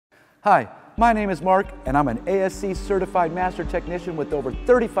Hi, my name is Mark and I'm an ASC certified master technician with over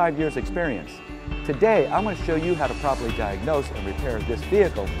 35 years experience. Today I'm going to show you how to properly diagnose and repair this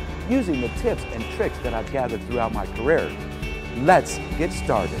vehicle using the tips and tricks that I've gathered throughout my career. Let's get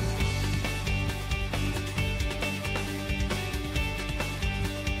started.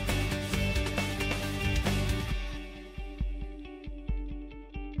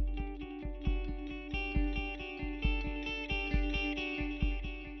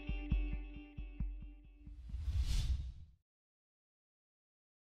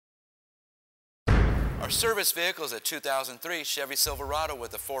 Our service vehicle is a 2003 Chevy Silverado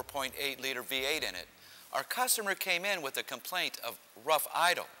with a 4.8-liter V8 in it. Our customer came in with a complaint of rough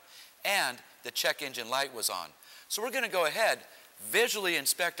idle and the check engine light was on. So we're going to go ahead, visually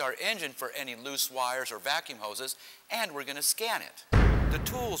inspect our engine for any loose wires or vacuum hoses, and we're going to scan it. The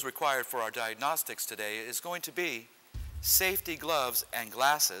tools required for our diagnostics today is going to be safety gloves and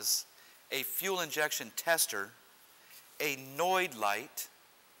glasses, a fuel injection tester, a Noid light,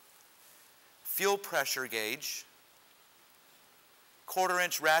 fuel pressure gauge,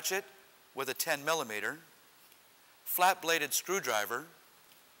 1/4-inch ratchet with a 10mm, flat-bladed screwdriver,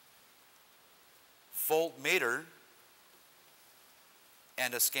 voltmeter,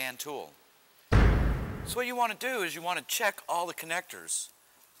 and a scan tool. So what you want to do is you want to check all the connectors,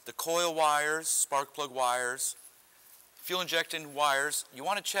 the coil wires, spark plug wires, fuel injection wires. You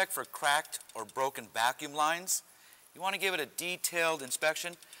want to check for cracked or broken vacuum lines. You want to give it a detailed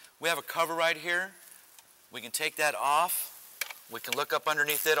inspection. We have a cover right here. We can take that off. We can look up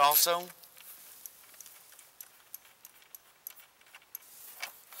underneath it also.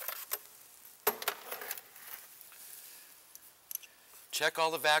 Check all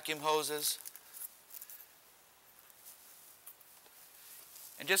the vacuum hoses.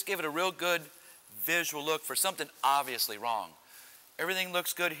 And just give it a real good visual look for something obviously wrong. Everything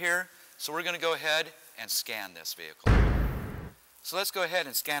looks good here, so we're going to go ahead and scan this vehicle. So let's go ahead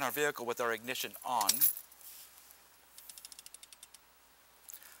and scan our vehicle with our ignition on.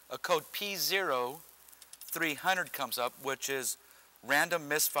 A code P0300 comes up, which is random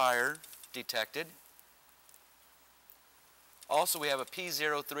misfire detected. Also, we have a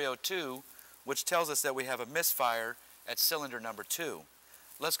P0302, which tells us that we have a misfire at cylinder number 2.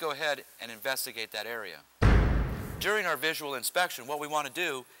 Let's go ahead and investigate that area. During our visual inspection, what we want to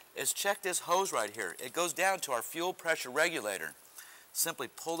do is check this hose right here. It goes down to our fuel pressure regulator. Simply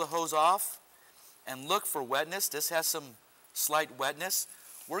pull the hose off and look for wetness. This has some slight wetness.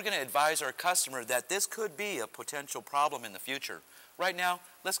 We're going to advise our customer that this could be a potential problem in the future. Right now,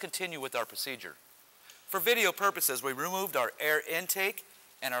 let's continue with our procedure. For video purposes, we removed our air intake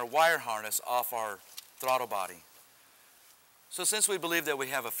and our wire harness off our throttle body. So since we believe that we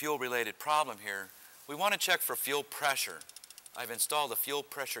have a fuel-related problem here, we want to check for fuel pressure. I've installed a fuel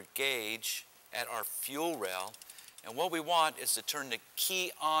pressure gauge at our fuel rail. And what we want is to turn the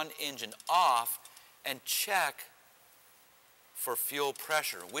key on engine off and check for fuel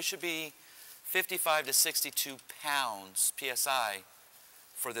pressure. We should be 55 to 62 pounds PSI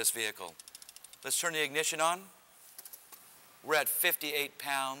for this vehicle. Let's turn the ignition on. We're at 58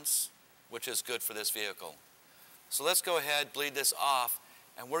 pounds, which is good for this vehicle. So let's go ahead, bleed this off,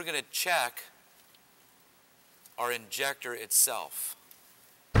 and we're going to check our injector itself.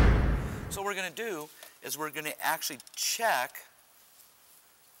 So what we're going to do is we're going to actually check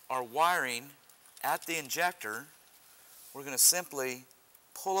our wiring at the injector. We're going to simply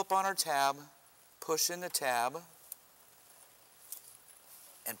pull up on our tab, push in the tab,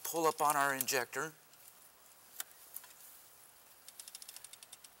 and pull up on our injector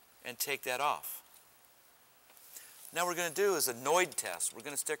and take that off. Now what we're going to do is a Noid test. We're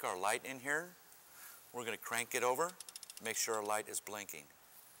going to stick our light in here. We're going to crank it over, make sure our light is blinking.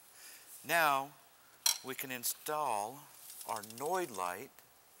 Now we can install our Noid light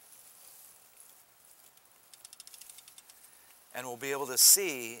and we'll be able to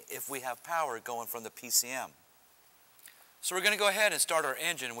see if we have power going from the PCM. So we're going to go ahead and start our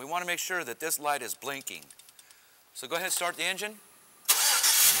engine. We want to make sure that this light is blinking. So go ahead and start the engine.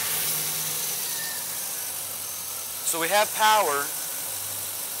 So we have power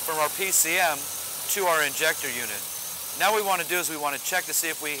from our PCM to our injector unit. Now what we want to do is we want to check to see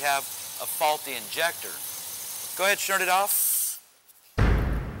if we have a faulty injector. Go ahead and turn it off.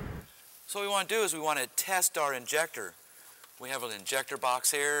 So what we want to do is we want to test our injector. We have an injector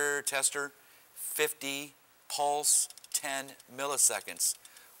box here, tester, 50 pulse, 10 milliseconds.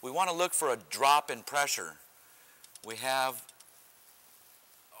 We want to look for a drop in pressure. We have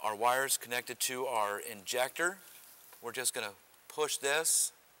our wires connected to our injector. We're just going to push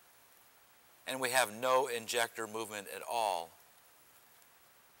this, and we have no injector movement at all.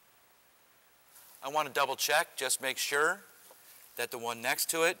 I want to double check, just make sure that the one next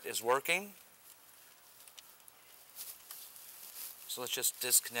to it is working. So let's just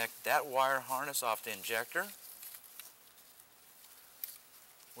disconnect that wire harness off the injector.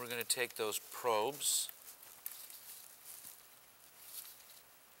 We're going to take those probes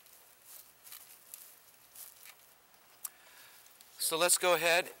so let's go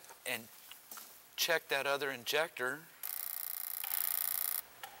ahead and check that other injector.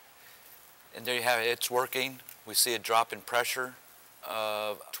 And there you have it, it's working. We see a drop in pressure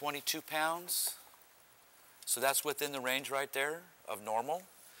of 22 pounds. So that's within the range right there of normal.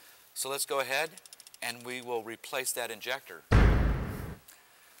 So let's go ahead and we will replace that injector.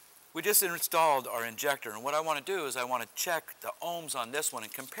 We just installed our injector, and what I want to do is I want to check the ohms on this one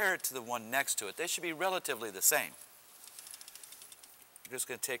and compare it to the one next to it. They should be relatively the same. We're just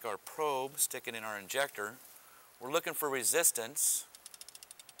going to take our probe, stick it in our injector. We're looking for resistance.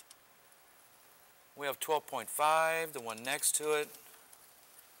 We have 12.5, the one next to it,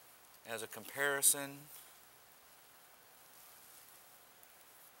 as a comparison.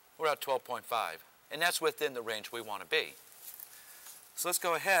 We're at 12.5, and that's within the range we want to be. So let's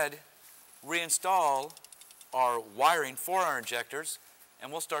go ahead, reinstall our wiring for our injectors,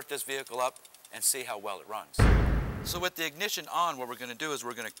 and we'll start this vehicle up and see how well it runs. So with the ignition on, what we're going to do is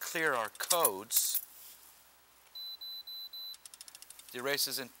we're going to clear our codes. The erase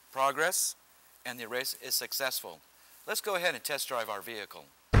is in progress, and the erase is successful. Let's go ahead and test drive our vehicle.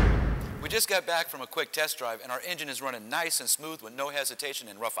 We just got back from a quick test drive, and our engine is running nice and smooth with no hesitation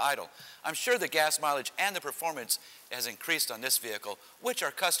and rough idle. I'm sure the gas mileage and the performance has increased on this vehicle, which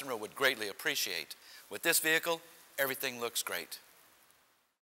our customer would greatly appreciate. With this vehicle, everything looks great.